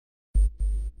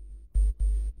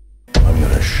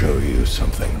show you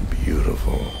something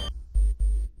beautiful.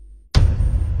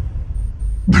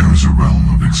 There is a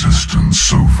realm of existence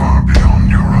so far beyond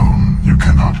your own, you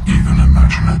cannot even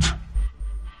imagine it.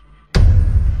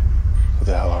 Who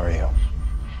the hell are you?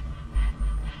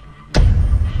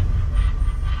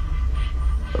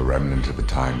 A remnant of a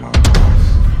time long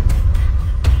past.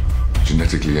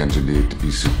 Genetically engineered to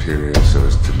be superior so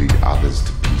as to lead others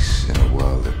to peace in a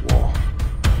world at war.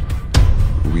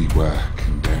 We were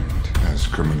condemned as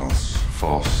criminals,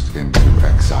 forced into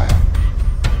exile.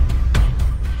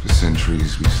 For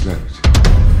centuries we slept,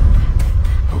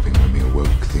 hoping when we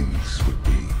awoke things would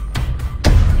be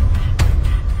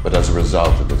different. But as a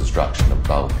result of the destruction of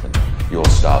Vulcan, your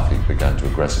Starfleet began to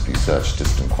aggressively search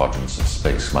distant quadrants of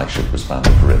space. My ship was found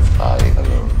adrift. I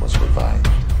alone was revived.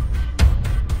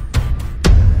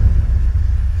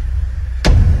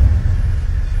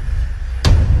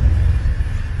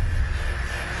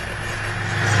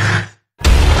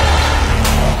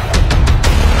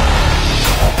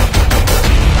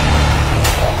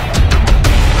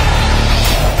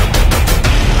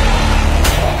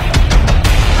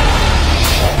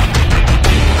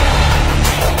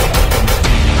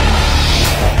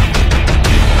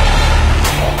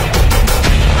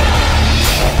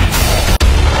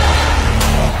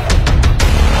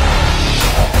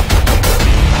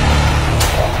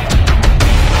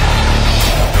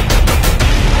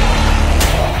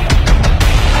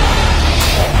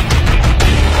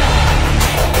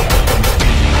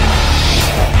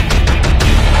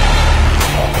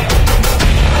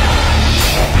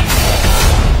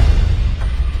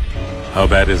 How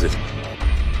bad is it?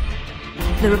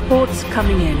 The reports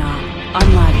coming in are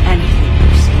unlike anything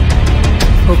we've seen.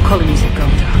 Whole colonies have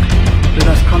gone dark. We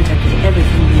lost contact with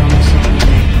everything beyond the second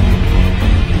day.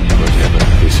 Whatever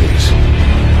this is,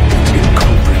 it's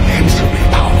incomprehensibly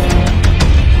powerful.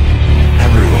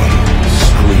 Everyone is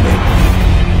screaming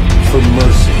for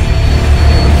mercy.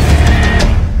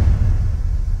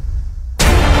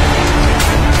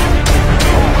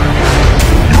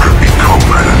 You have become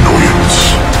an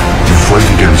annoyance. You fight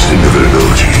against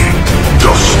inevitability,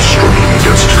 dust struggling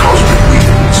against cosmic